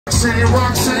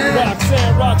Roxanne.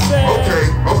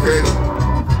 Okay.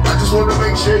 I just wanted to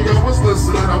make sure y'all was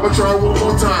listening. I'm gonna try one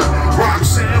more time.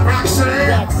 Roxanne.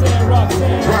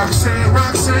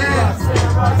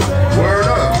 Word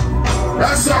up.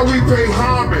 That's how we pay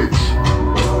homage.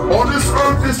 On this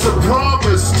earth is a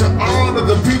promise to honor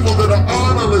the people that are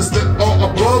honorless, that are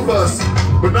above us,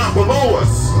 but not below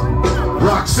us.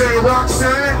 Roxanne.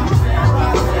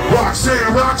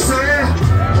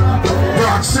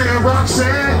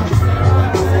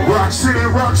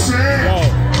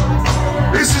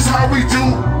 This is how we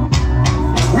do.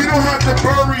 We don't have to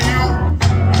bury you,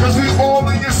 cause we all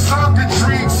in your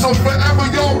circuitry. So forever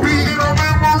y'all be in our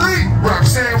memory.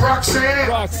 Roxanne.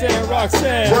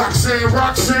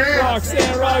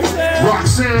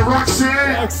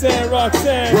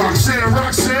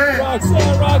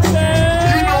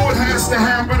 You know it has to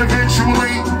happen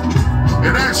eventually,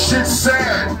 and that shit's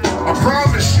sad. I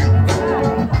promise you.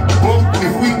 But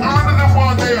if we honor them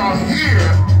while they are here,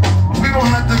 we don't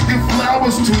have to give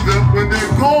flowers to them when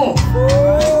they're gone.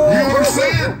 You know what I'm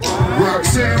saying?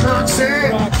 Roxanne.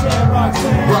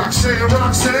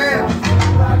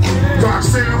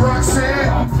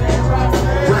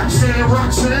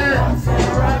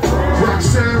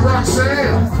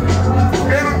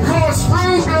 And of course,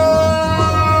 Ruger!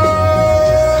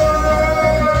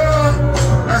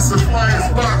 That's the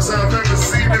flyest box I've ever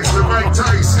seen next to Mike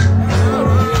Tyson.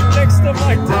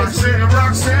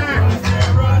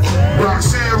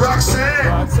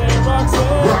 Roxanne.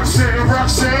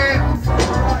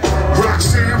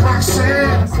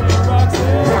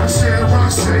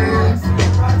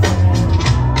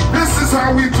 This is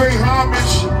how we pay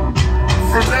homage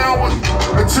from now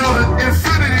until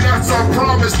infinity. That's our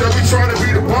promise, that we try to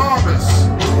be the bombers.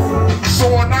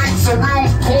 So our nights are real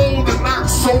cold and not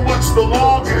so much the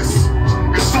longest.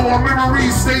 And so our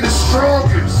memories stay the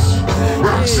strongest.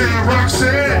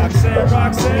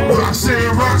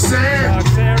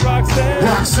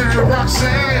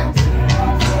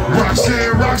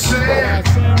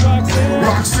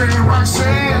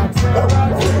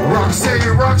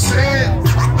 Roxanne.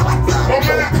 My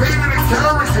man painted a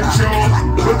caricature,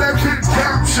 but that didn't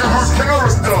capture her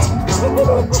character.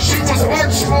 She was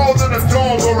much more than a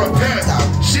dog or a pet.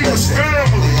 She was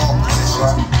family.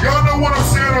 Y'all know what I'm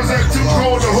saying? Was that too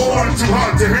cold to hold and too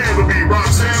hot to handle me?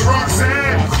 Roxanne.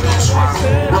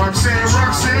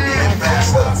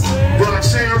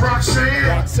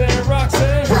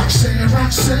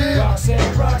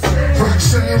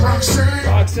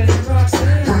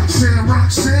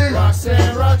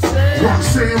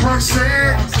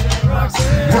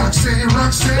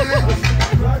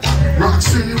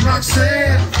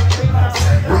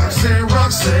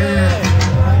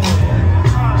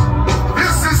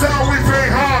 This is how we pay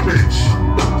homage.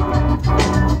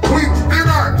 They're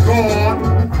not gone.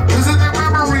 These are the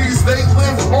memories, they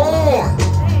live on.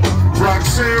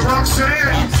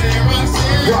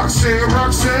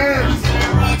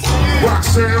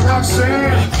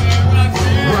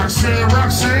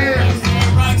 Roxanne.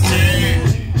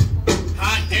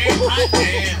 Hot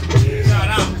damn. Shout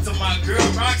out to my girl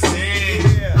Roxanne.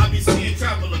 I be seeing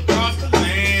travel across the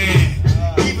land,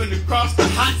 even across the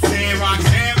hot sand.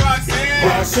 Roxanne.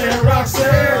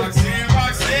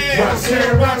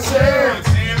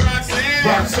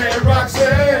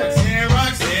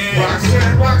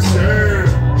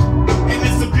 And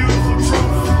it's a beautiful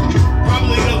truth.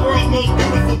 Probably the world's most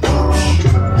beautiful booch.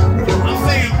 I'm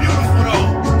saying beautiful though.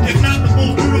 If not the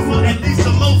most beautiful, at least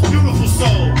the most beautiful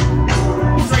soul.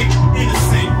 Straight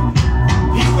innocent.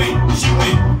 He went, she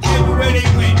went, everywhere they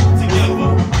went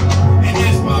together. And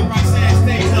that's why Roxanne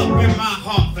stays up in my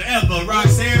heart forever.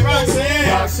 Roxanne.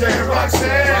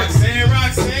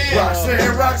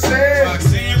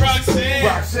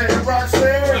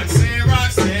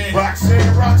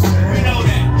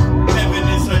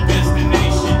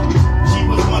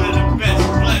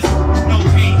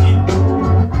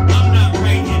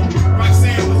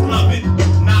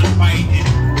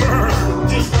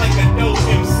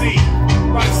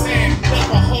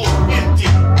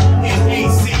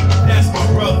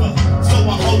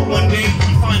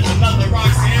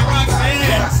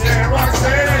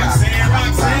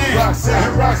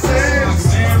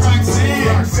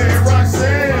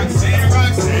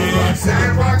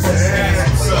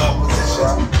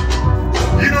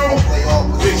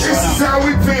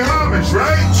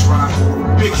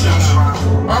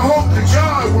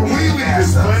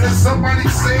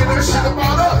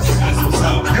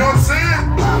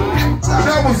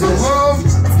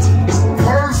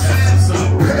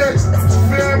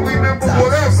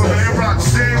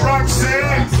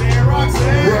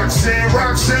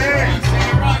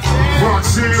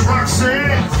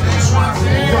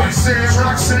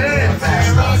 Roxanne.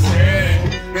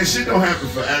 Man, shit don't happen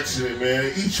for accident,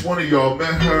 man. Each one of y'all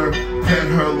met her, pet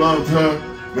her, loved her.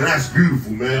 Man, that's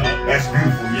beautiful, man. That's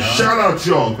beautiful. Shout out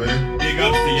y'all, man. Big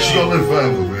up to y'all. She gonna live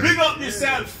forever, man. Big up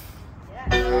yourself.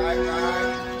 All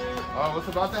right. What's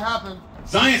about to happen?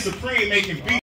 Zion Supreme making beats.